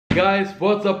Guys,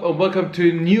 what's up and welcome to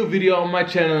a new video on my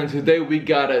channel, and today we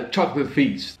got a chocolate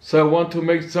feast. So I want to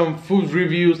make some food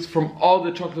reviews from all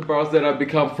the chocolate bars that I've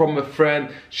become from a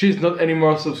friend. She's not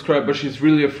anymore subscribed, but she's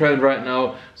really a friend right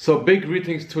now. So big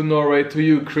greetings to Norway, to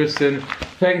you Kristen.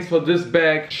 Thanks for this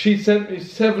bag. She sent me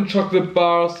 7 chocolate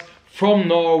bars from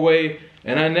Norway,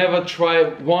 and I never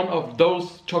tried one of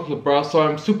those chocolate bars, so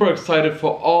I'm super excited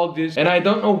for all this. And I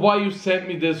don't know why you sent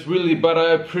me this really, but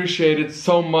I appreciate it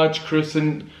so much,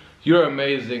 Kristen. You're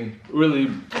amazing, really.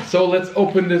 So let's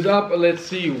open this up and let's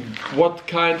see what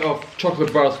kind of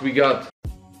chocolate bars we got.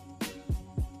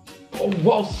 Oh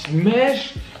wow,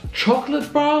 smashed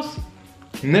chocolate bars?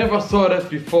 Never saw that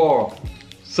before.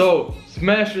 So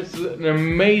Smash is an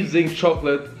amazing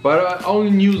chocolate, but I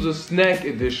only knew the snack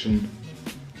edition.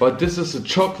 But this is a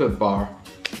chocolate bar.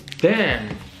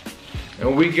 Damn.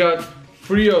 And we got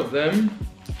 3 of them.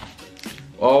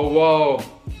 Oh wow.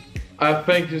 I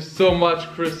thank you so much,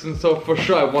 Kristen. So for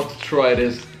sure I want to try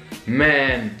this.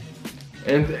 Man.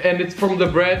 And it's from the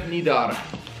brand Nidar.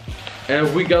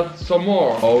 And we got some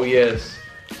more. Oh yes.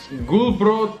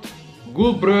 Gulbrod,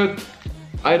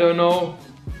 I don't know.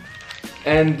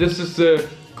 And this is a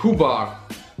Kubar,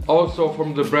 also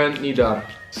from the brand Nidar.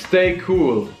 Stay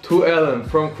cool. To Ellen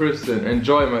from Kristen.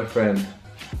 Enjoy, my friend.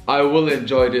 I will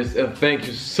enjoy this, and thank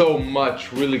you so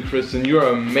much, really, Kristen. You're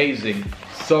amazing.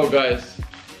 So guys,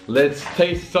 let's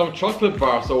taste some chocolate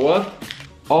bars, or what?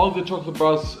 All the chocolate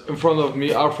bars in front of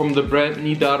me are from the brand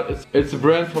Nidar. It's a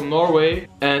brand from Norway,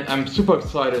 and I'm super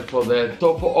excited for that.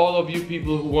 So for all of you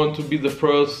people who want to be the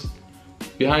first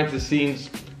behind the scenes,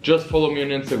 just follow me on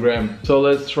Instagram. So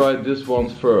let's try this one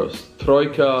first.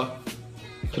 Troika,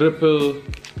 triple,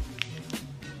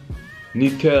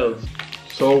 Nutella.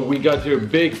 So we got your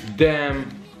big damn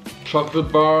chocolate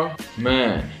bar.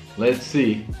 Man, let's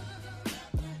see.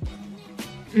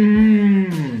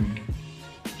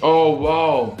 Oh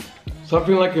wow,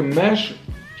 something like a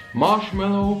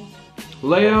marshmallow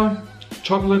layer,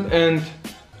 chocolate and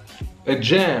a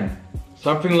jam,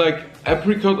 something like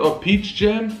apricot or peach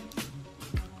jam.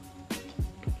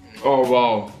 Oh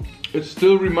wow, it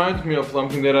still reminds me of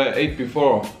something that I ate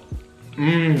before.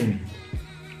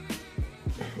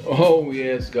 Oh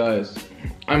yes guys,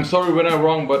 I'm sorry when I'm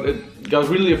wrong, but it got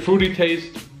really a fruity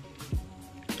taste,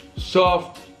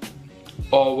 soft.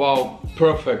 Oh wow,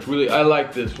 perfect, really, I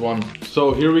like this one.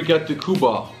 So here we got the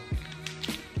Kubar.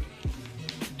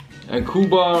 And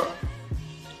Kubar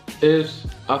is,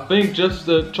 I think, just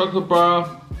a chocolate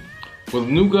bar with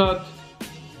nougat,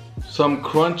 some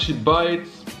crunchy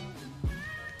bites,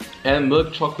 and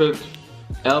milk chocolate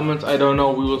almonds. I don't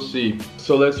know, we will see.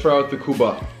 So let's try out the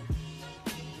Kubar.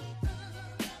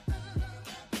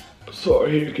 So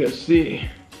here you can see,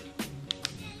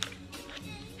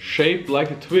 shaped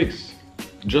like a Twix,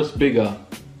 just bigger.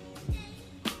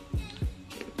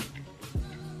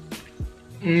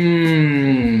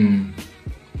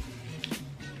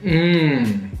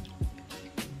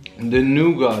 The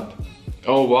nougat.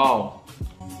 Oh wow.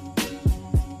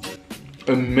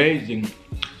 Amazing.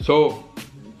 So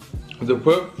the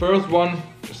first one,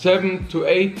 7 to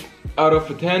 8 out of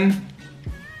a 10.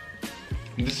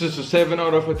 This is a 7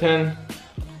 out of a 10.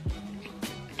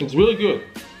 It's really good.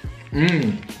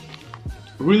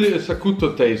 Really a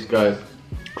sakuto taste, guys.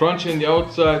 Crunchy in the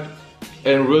outside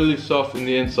and really soft in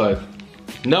the inside.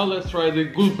 Now let's try the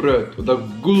gulbrod, the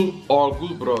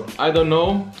gulbrod. I don't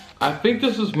know. I think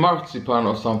this is marzipan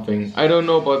or something. I don't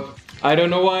know, but I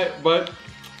don't know why. But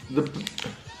the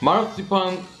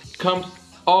marzipan comes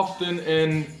often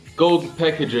in golden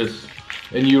packages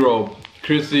in Europe.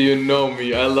 Chrissy, you know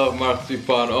me. I love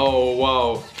marzipan. Oh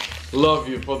wow, love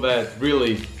you for that,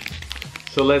 really.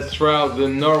 So let's try out the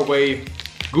Norway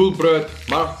Gulbrod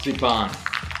marzipan.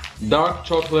 Dark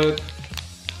chocolate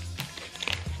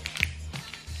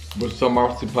with some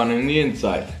marzipan in the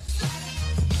inside.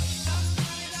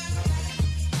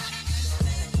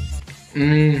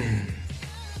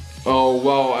 Oh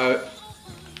wow,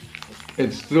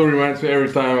 it still reminds me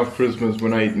every time of Christmas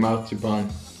when I eat marzipan.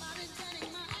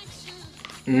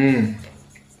 8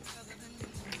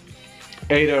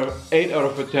 out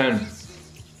of a 10.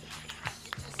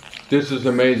 This is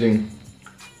amazing.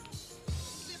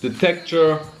 The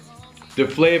texture, the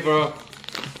flavor,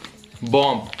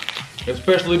 bomb.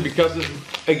 Especially because it's,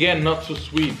 again, not so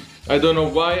sweet. I don't know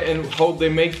why and how they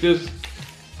make this,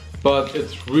 but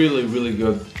it's really, really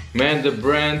good. Man, the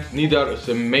brand Nidar is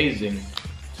amazing.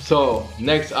 So,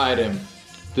 next item,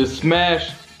 the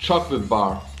Smash chocolate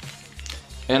bar.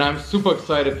 And I'm super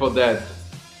excited for that.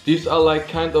 These are like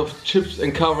kind of chips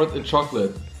and covered in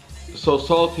chocolate. So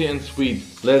salty and sweet.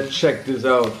 Let's check this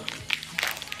out.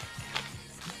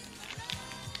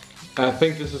 I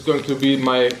think this is going to be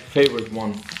my favorite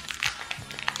one.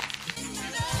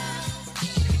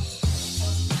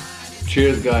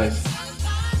 Cheers, guys.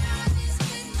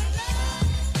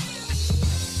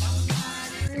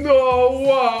 Oh,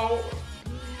 wow.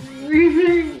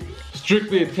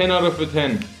 Strictly a 10 out of a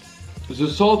 10. The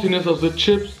saltiness of the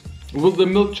chips with the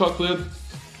milk chocolate.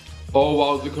 Oh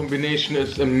wow, the combination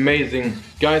is amazing.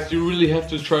 Guys, you really have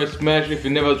to try Smash if you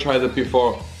never tried it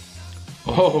before.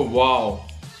 Oh wow.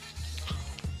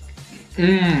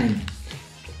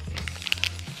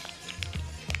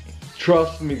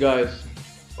 Trust me, guys.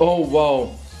 Oh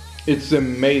wow, it's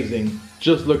amazing.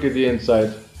 Just look at the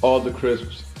inside, all the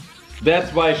crisps.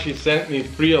 That's why she sent me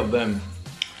 3 of them.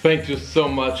 Thank you so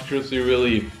much, Chrissy,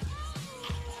 really.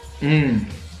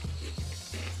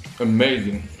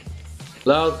 Amazing.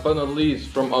 Last but not least,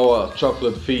 from our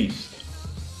chocolate feast,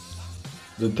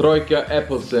 the Troika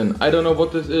Applesin. I don't know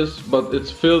what this is, but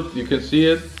it's filled, you can see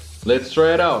it. Let's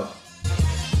try it out.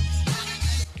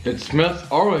 It smells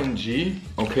orangey,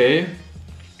 okay.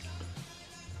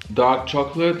 Dark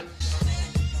chocolate.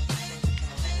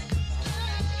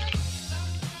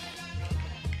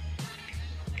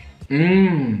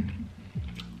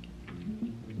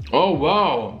 Oh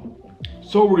wow,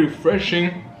 so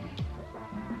refreshing.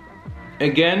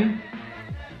 Again,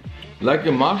 like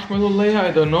a marshmallow layer,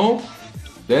 I don't know.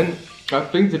 Then I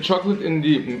think the chocolate in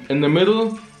the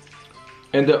middle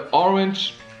and the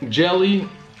orange jelly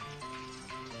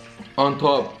on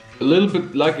top. A little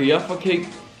bit like a Jaffa cake,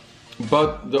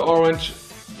 but the orange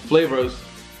flavor is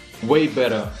way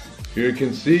better. Here you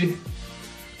can see.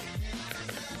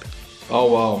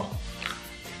 Oh wow.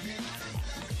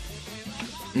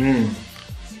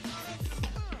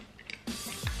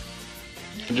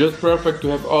 Just perfect to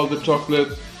have all the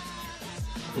chocolates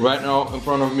right now in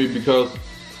front of me, because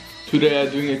today I'm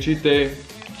doing a cheat day,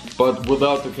 but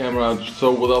without the camera,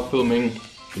 so without filming,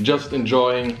 just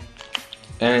enjoying,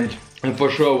 and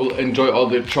for sure we'll enjoy all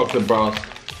the chocolate bars.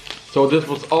 So this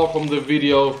was all from the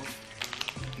video.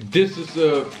 This is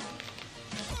a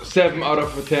 7 out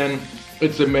of a 10.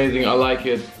 It's amazing, I like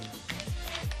it.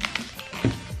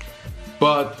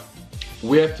 But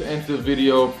we have to end the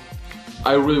video.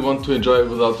 I really want to enjoy it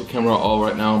without the camera all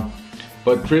right now.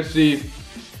 But Chrissy,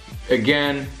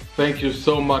 again, thank you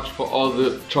so much for all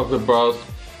the chocolate bars.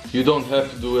 You don't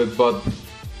have to do it, but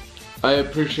I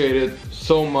appreciate it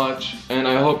so much, and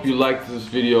I hope you liked this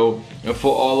video. And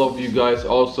for all of you guys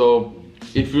also,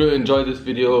 if you enjoyed this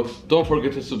video, don't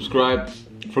forget to subscribe.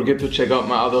 Forget to check out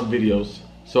my other videos.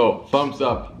 So, thumbs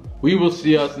up. We will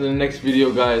see us in the next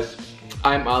video, guys.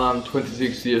 I'm Alan,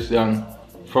 26 years young,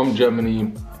 from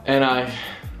Germany, and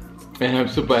I'm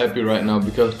super happy right now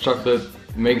because chocolate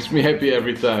makes me happy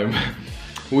every time.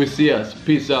 We see us.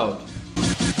 Peace out.